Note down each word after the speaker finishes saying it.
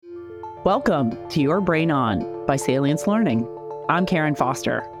Welcome to Your Brain On by Salience Learning. I'm Karen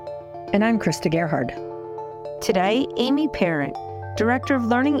Foster. And I'm Krista Gerhard. Today, Amy Parent, Director of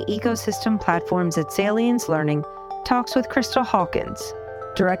Learning Ecosystem Platforms at Salience Learning, talks with Crystal Hawkins,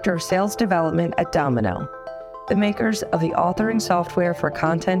 Director of Sales Development at dominKnow, the makers of the authoring software for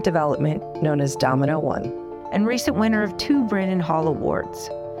content development known as dominKnow and recent winner of 2 Brandon Hall Awards,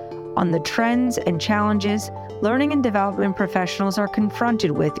 on the trends and challenges learning and development professionals are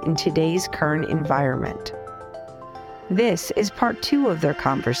confronted with in today's current environment. This is part 2 of their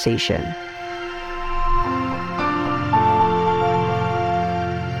conversation.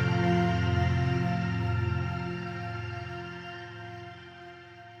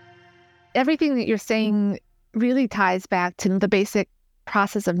 Everything that you're saying really ties back to the basic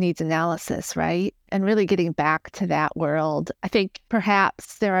process of needs analysis, right? And really getting back to that world. I think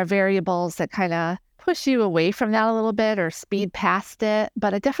perhaps there are variables that kind of push you away from that a little bit or speed past it.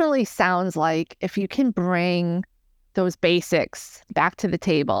 But it definitely sounds like if you can bring those basics back to the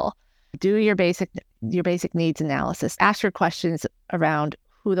table, do your basic needs analysis, ask your questions around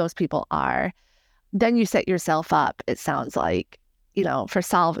who those people are, then you set yourself up, it sounds like, for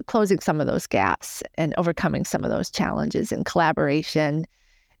closing some of those gaps and overcoming some of those challenges in collaboration,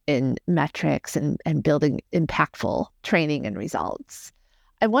 in metrics, and building impactful training and results.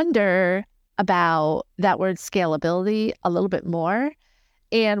 I wonder about that word scalability a little bit more.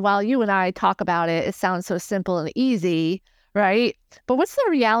 And while you and I talk about it, it sounds so simple and easy, right? But what's the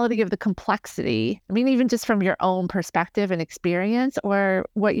reality of the complexity? I mean, even just from your own perspective and experience, or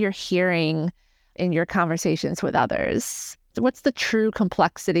what you're hearing in your conversations with others. What's the true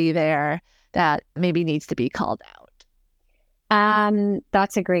complexity there that maybe needs to be called out?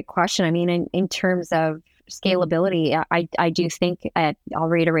 That's a great question. I mean, in terms of scalability, I do think, I'll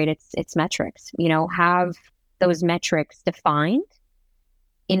reiterate, it's metrics. Have those metrics defined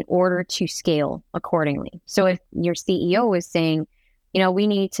in order to scale accordingly. So if your CEO is saying, we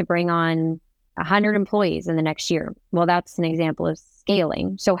need to bring on 100 employees in the next year, well, that's an example of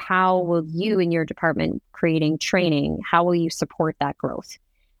scaling. So how will you in your department creating training, how will you support that growth?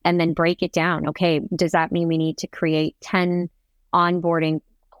 And then break it down. Okay, does that mean we need to create 10 onboarding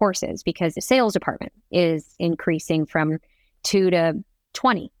courses because the sales department is increasing from 2 to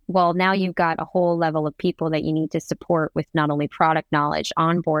 20? Well, now you've got a whole level of people that you need to support with not only product knowledge,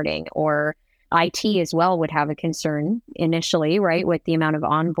 onboarding, or IT as well would have a concern initially, right, with the amount of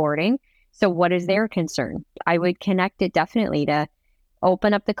onboarding. So what is their concern? I would connect it definitely to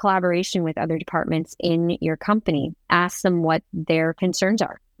open up the collaboration with other departments in your company. Ask them what their concerns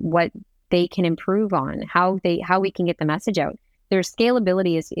are, what they can improve on, how we can get the message out. Their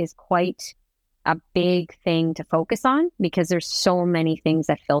scalability is quite a big thing to focus on because there's so many things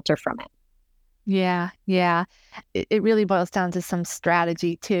that filter from it. Yeah. It really boils down to some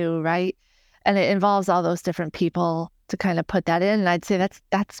strategy too, right? And it involves all those different people to kind of put that in. And I'd say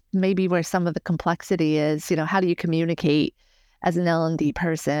that's maybe where some of the complexity is. How do you communicate as an L&D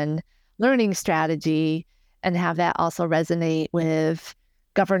person, learning strategy, and have that also resonate with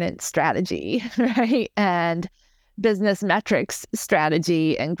governance strategy, right? And business metrics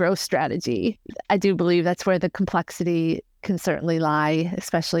strategy and growth strategy. I do believe that's where the complexity can certainly lie,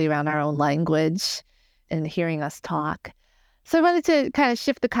 especially around our own language and hearing us talk. So I wanted to kind of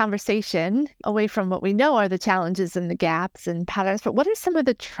shift the conversation away from what we know are the challenges and the gaps and patterns, but what are some of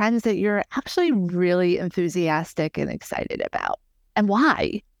the trends that you're actually really enthusiastic and excited about, and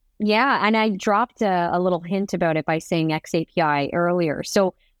why? Yeah, and I dropped a little hint about it by saying XAPI earlier.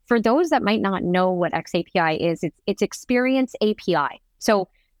 So for those that might not know what XAPI is, it's Experience API. So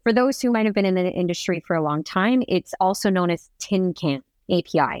for those who might have been in the industry for a long time, it's also known as Tin Can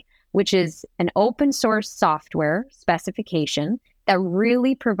API, which is an open source software specification that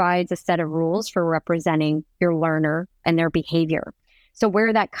really provides a set of rules for representing your learner and their behavior. So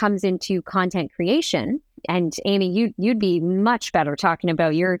where that comes into content creation, and Amy, you'd be much better talking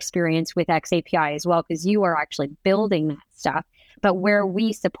about your experience with XAPI as well, because you are actually building that stuff. But where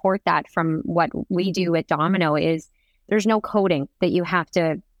we support that from what we do at dominKnow is there's no coding that you have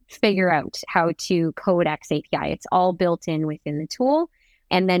to figure out how to code XAPI. It's all built in within the tool.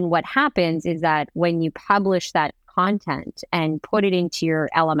 And then what happens is that when you publish that content and put it into your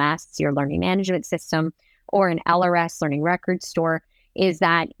LMS, your learning management system, or an LRS, learning record store, is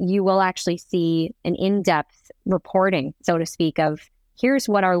that you will actually see an in-depth reporting, so to speak, of here's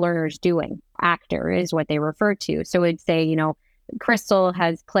what our learner's doing. Actor is what they refer to. So it'd say, Crystal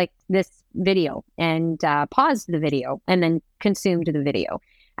has clicked this video and paused the video and then consumed the video,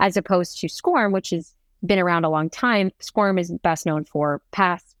 as opposed to SCORM, which has been around a long time. SCORM is best known for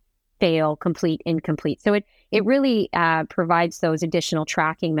pass, fail, complete, incomplete. So it really provides those additional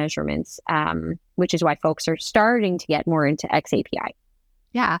tracking measurements, which is why folks are starting to get more into XAPI.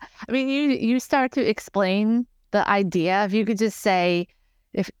 Yeah. I mean, you start to explain the idea. If you could just say,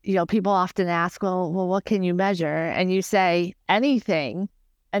 if, people often ask, well, what can you measure? And you say anything.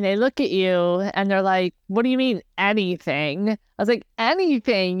 And they look at you and they're like, what do you mean anything? I was like,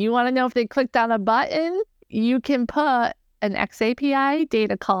 anything. You want to know if they clicked on a button? You can put an XAPI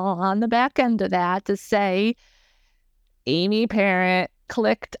data call on the back end of that to say, Amy parent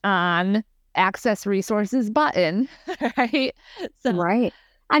clicked on access resources button, right? Right.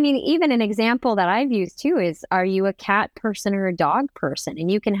 I mean, even an example that I've used too is, are you a cat person or a dog person?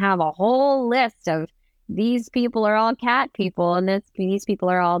 And you can have a whole list of these people are all cat people and these people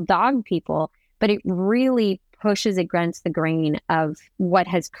are all dog people, but it really pushes against the grain of what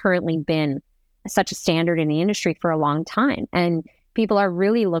has currently been such a standard in the industry for a long time. And people are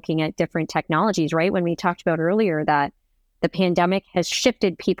really looking at different technologies, right? When we talked about earlier that the pandemic has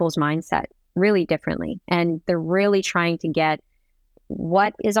shifted people's mindset really differently. And they're really trying to get,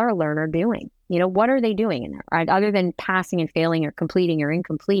 what is our learner doing? What are they doing in there? Right? Other than passing and failing or completing or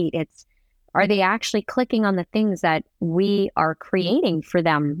incomplete, are they actually clicking on the things that we are creating for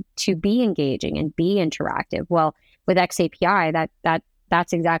them to be engaging and be interactive? Well, with XAPI,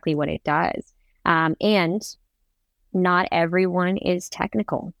 that's exactly what it does. And not everyone is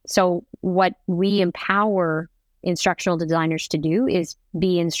technical. So what we empower instructional designers to do is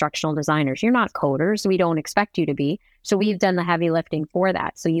be instructional designers. You're not coders. We don't expect you to be. So we've done the heavy lifting for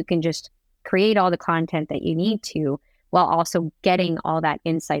that. So you can just create all the content that you need to, while also getting all that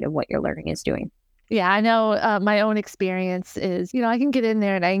insight of what your learning is doing. Yeah, I know my own experience is, I can get in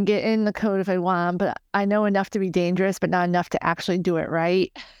there and I can get in the code if I want, but I know enough to be dangerous, but not enough to actually do it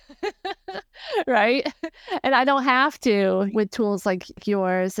right. Right? And I don't have to with tools like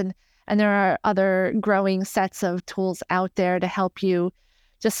yours. And there are other growing sets of tools out there to help you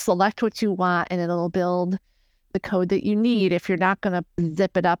just select what you want, and it'll build the code that you need if you're not going to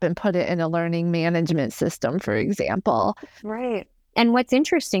zip it up and put it in a learning management system, for example. Right. And what's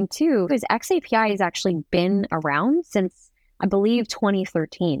interesting too is XAPI has actually been around since, I believe,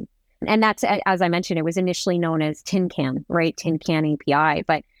 2013. And that's, as I mentioned, it was initially known as Tin Can, right? Tin Can API.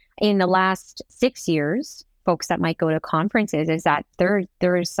 But in the last 6 years, folks that might go to conferences, is that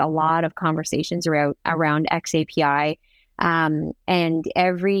there's a lot of conversations around XAPI. And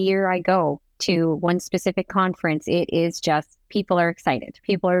every year I go to one specific conference, it is just, people are excited.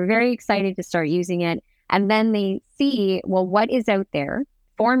 People are very excited to start using it. And then they see, well, what is out there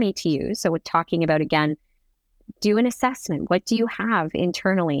for me to use? So we're talking about, again, do an assessment. What do you have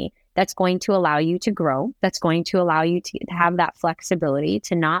internally that's going to allow you to grow, that's going to allow you to have that flexibility,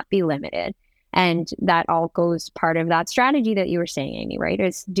 to not be limited? And that all goes part of that strategy that you were saying, Amy, right?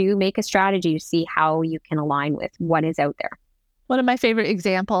 Is do make a strategy to see how you can align with what is out there. One of my favorite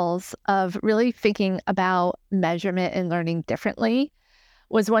examples of really thinking about measurement and learning differently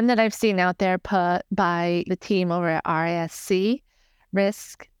was one that I've seen out there put by the team over at RISC,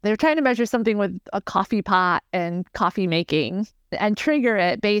 RISC. They're trying to measure something with a coffee pot and coffee making and trigger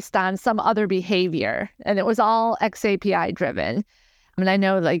it based on some other behavior. And it was all XAPI driven. I mean, I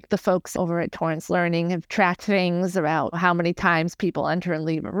know like the folks over at Torrance Learning have tracked things about how many times people enter and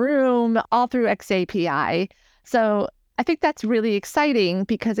leave a room, all through XAPI. So I think that's really exciting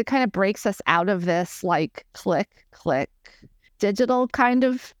because it kind of breaks us out of this like click, digital kind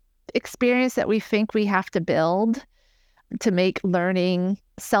of experience that we think we have to build to make learning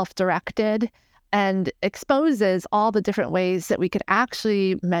self-directed, and exposes all the different ways that we could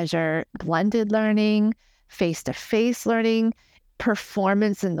actually measure blended learning, face-to-face learning,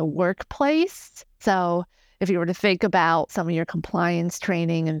 performance in the workplace. So if you were to think about some of your compliance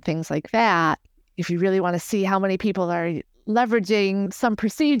training and things like that, if you really want to see how many people are leveraging some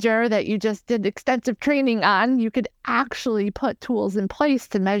procedure that you just did extensive training on, you could actually put tools in place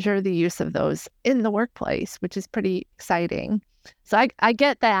to measure the use of those in the workplace, which is pretty exciting. So I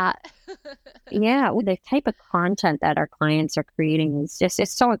get that. Yeah, the type of content that our clients are creating is just,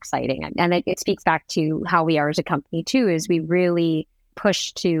 it's so exciting. And it speaks back to how we are as a company too, is we really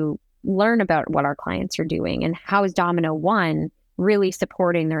push to learn about what our clients are doing and how is dominKnow One really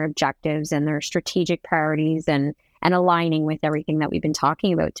supporting their objectives and their strategic priorities and aligning with everything that we've been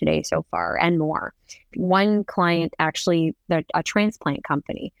talking about today so far and more. One client, actually, they're a transplant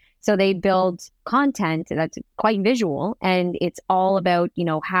company. So they build content that's quite visual, and it's all about,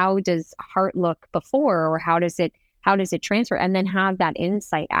 how does heart look before, or how does it transfer, and then have that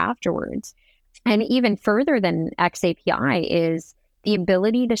insight afterwards. And even further than XAPI is the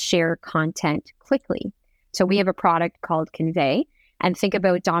ability to share content quickly. So we have a product called Convey, And think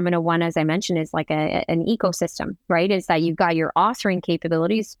about Domino One, as I mentioned, is like an ecosystem, right? Is that you've got your authoring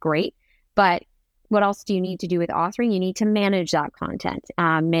capabilities, great. But what else do you need to do with authoring? You need to manage that content,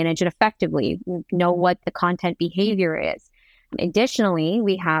 manage it effectively, know what the content behavior is. Additionally,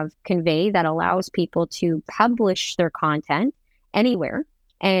 we have Convey that allows people to publish their content anywhere.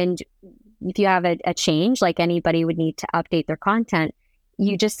 And if you have a change, like anybody would need to update their content,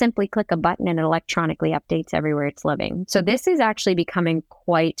 you just simply click a button and it electronically updates everywhere it's living. So this is actually becoming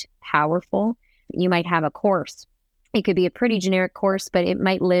quite powerful. You might have a course. It could be a pretty generic course, but it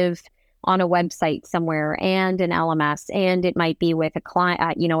might live on a website somewhere and an LMS, and it might be with a client,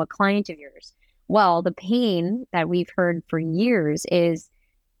 a client of yours. Well, the pain that we've heard for years is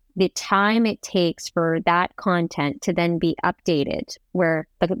the time it takes for that content to then be updated, where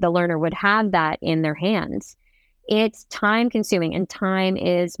the learner would have that in their hands. It's time consuming, and time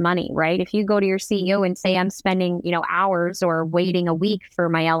is money, right? If you go to your CEO and say, I'm spending, hours or waiting a week for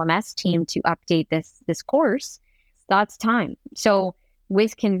my LMS team to update this course, that's time. So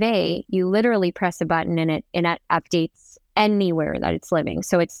with Convey, you literally press a button and it updates anywhere that it's living.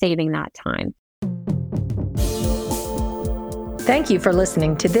 So it's saving that time. Thank you for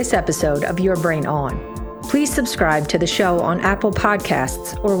listening to this episode of Your Brain On. Please subscribe to the show on Apple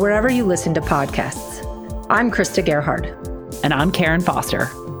Podcasts or wherever you listen to podcasts. I'm Krista Gerhard. And I'm Karen Foster.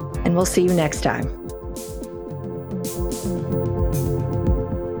 And we'll see you next time.